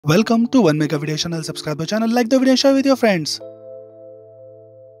Welcome to One Mega Video Channel. Subscribe the channel, like the video, share with your friends.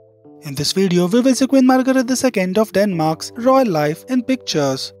 In this video, we will see Queen Margrethe II of Denmark's royal life in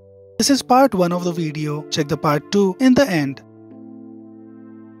pictures. This is part 1 of the video. Check the part 2 in the end.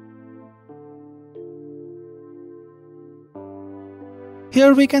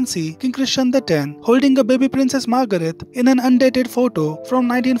 Here we can see King Christian X holding a baby Princess Margaret in an undated photo from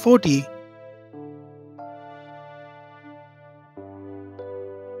 1940.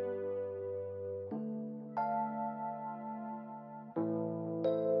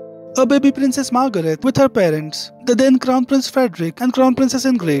 A baby Princess Margaret with her parents, the then Crown Prince Frederik and Crown Princess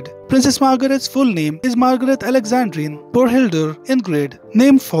Ingrid. Princess Margaret's full name is Margrethe Alexandrine Borhildur Ingrid,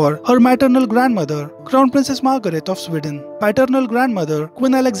 named for her maternal grandmother, Crown Princess Margaret of Sweden, paternal grandmother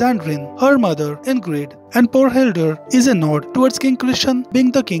Queen Alexandrine, her mother Ingrid, and Borhildur is a nod towards King Christian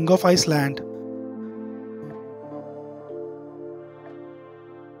being the king of Iceland.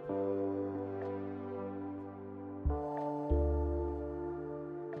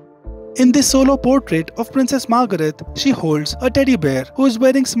 In this solo portrait of Princess Margaret, she holds a teddy bear who is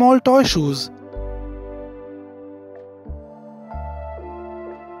wearing small toy shoes.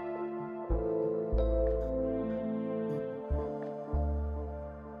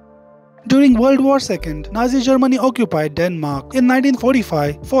 During World War II, Nazi Germany occupied Denmark in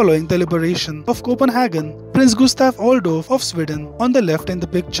 1945 following the liberation of Copenhagen. Prince Gustaf Adolf of Sweden, on the left in the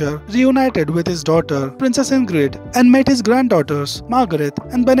picture, reunited with his daughter Princess Ingrid and met his granddaughters Margaret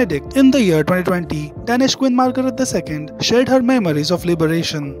and Benedict. In the year 2020, Danish Queen Margrethe II shared her memories of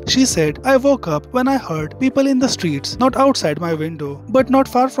liberation. She said, "I woke up when I heard people in the streets, not outside my window, but not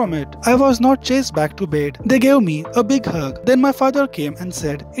far from it. I was not chased back to bed. They gave me a big hug. Then my father came and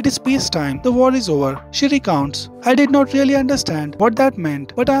said, 'It is peacetime, the war is over.'" She recounts, "I did not really understand what that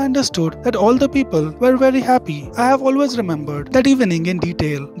meant, but I understood that all the people were very happy. I have always remembered that evening in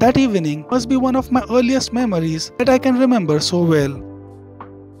detail. That evening must be one of my earliest memories that I can remember so well."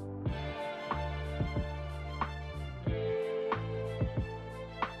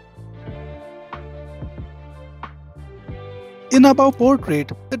 In above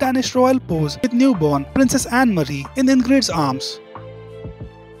portrait, the Danish royal pose with newborn Princess Anne-Marie in Ingrid's arms.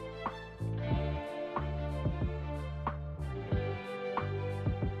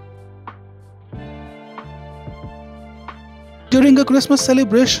 During a Christmas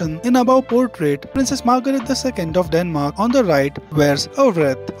celebration, in above portrait, Princess Margrethe II of Denmark on the right wears a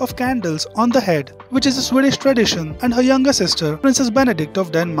wreath of candles on the head, which is a Swedish tradition, and her younger sister, Princess Benedict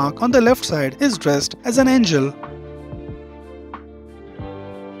of Denmark on the left side, is dressed as an angel.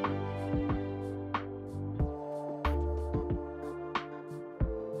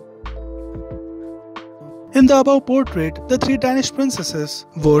 In the above portrait, the three Danish princesses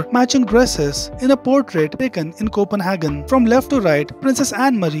wore matching dresses in a portrait taken in Copenhagen. From left to right, Princess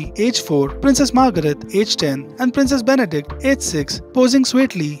Anne-Marie, age 4, Princess Margaret, age 10, and Princess Benedict, age 6, posing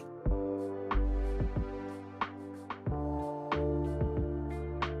sweetly.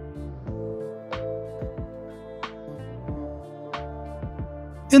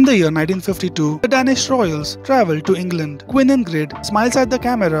 In the year 1952, the Danish royals travelled to England. Queen Ingrid smiles at the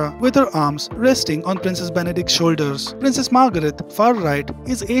camera with her arms resting on Princess Benedict's shoulders. Princess Margaret, far right,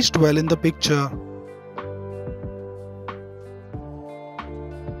 is aged well in the picture.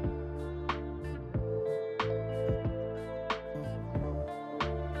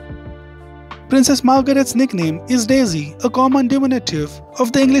 Princess Margaret's nickname is Daisy, a common diminutive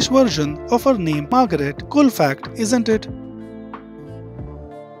of the English version of her name Margaret. Cool fact, isn't it?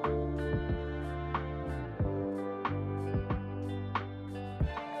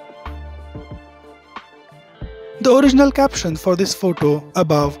 The original caption for this photo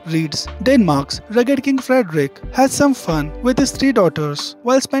above reads, "Denmark's rugged King Frederik had some fun with his 3 daughters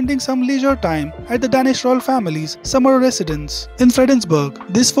while spending some leisure time at the Danish royal family's summer residence in Frederiksberg."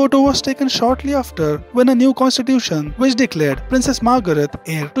 This photo was taken shortly after when a new constitution which declared Princess Margaret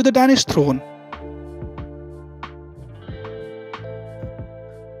heir to the Danish throne.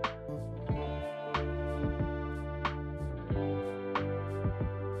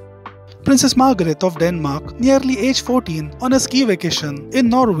 Princess Margrethe of Denmark, nearly age 14, on a ski vacation in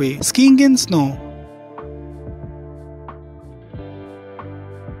Norway, skiing in snow.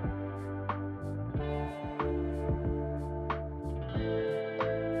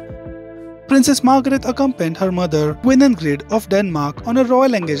 Princess Margaret accompanied her mother, Queen Ingrid of Denmark, on a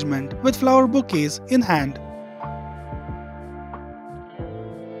royal engagement with flower bouquets in hand.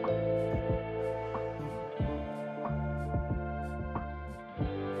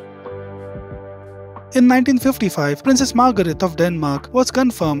 In 1955, Princess Margrethe of Denmark was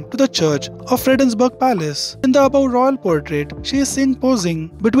confirmed to the Church of Frederiksborg Palace. In the above royal portrait, she is seen posing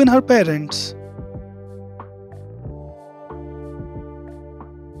between her parents.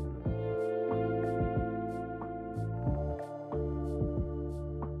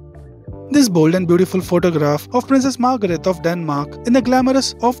 This bold and beautiful photograph of Princess Margaret of Denmark in a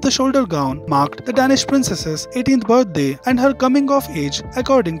glamorous off-the-shoulder gown marked the Danish princess's 18th birthday and her coming of age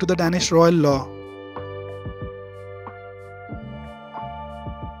according to the Danish royal law.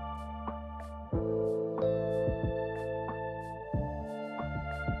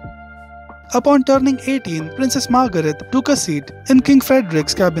 Upon turning 18, Princess Margaret took a seat in King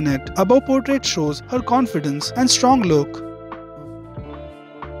Frederik's cabinet. Above portrait shows her confidence and strong look.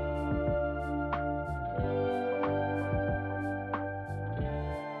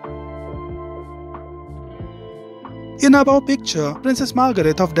 In above picture, Princess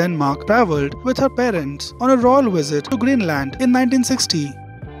Margaret of Denmark travelled with her parents on a royal visit to Greenland in 1960.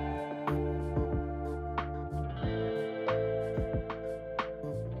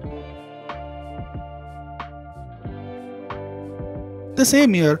 The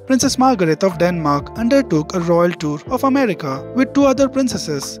same year, Princess Margaret of Denmark undertook a royal tour of America with two other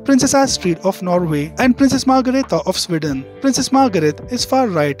princesses, Princess Astrid of Norway and Princess Margrethe of Sweden. Princess Margaret is far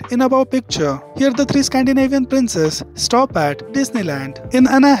right in above picture. Here the three Scandinavian princes stop at Disneyland in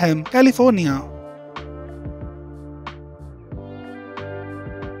Anaheim, California.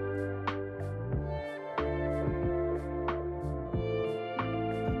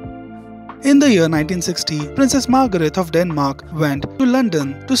 In the year 1960, Princess Margaret of Denmark went to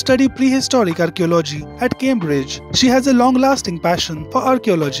London to study prehistoric archaeology at Cambridge. She has a long-lasting passion for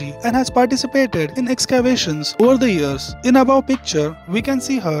archaeology and has participated in excavations over the years. In above picture, we can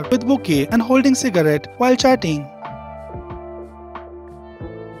see her with bouquet and holding cigarette while chatting.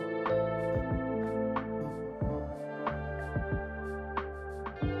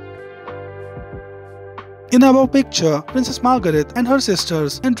 In above picture, Princess Margaret and her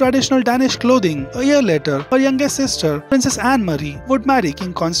sisters in traditional Danish clothing. A year later, her youngest sister, Princess Anne-Marie, would marry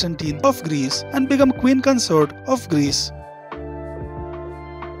King Constantine of Greece and become Queen Consort of Greece.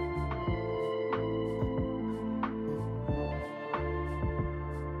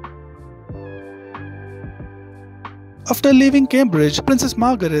 After leaving Cambridge, Princess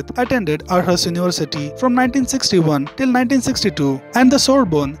Margaret attended Aarhus University from 1961 till 1962 and the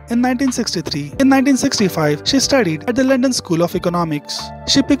Sorbonne in 1963. In 1965, she studied at the London School of Economics.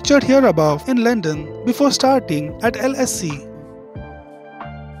 She pictured here above in London before starting at LSE.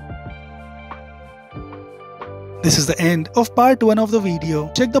 This is the end of part 1 of the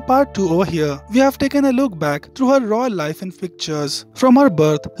video. Check the part 2 over here. We have taken a look back through her royal life in pictures. From her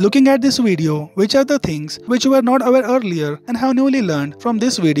birth, looking at this video, which are the things which you were not aware earlier and have newly learned from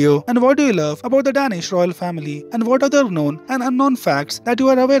this video, and what do you love about the Danish royal family, and what other known and unknown facts that you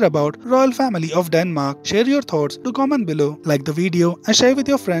are aware about royal family of Denmark. Share your thoughts to comment below, like the video and share with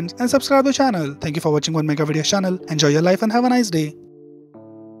your friends and subscribe the channel. Thank you for watching One Mega Video channel. Enjoy your life and have a nice day.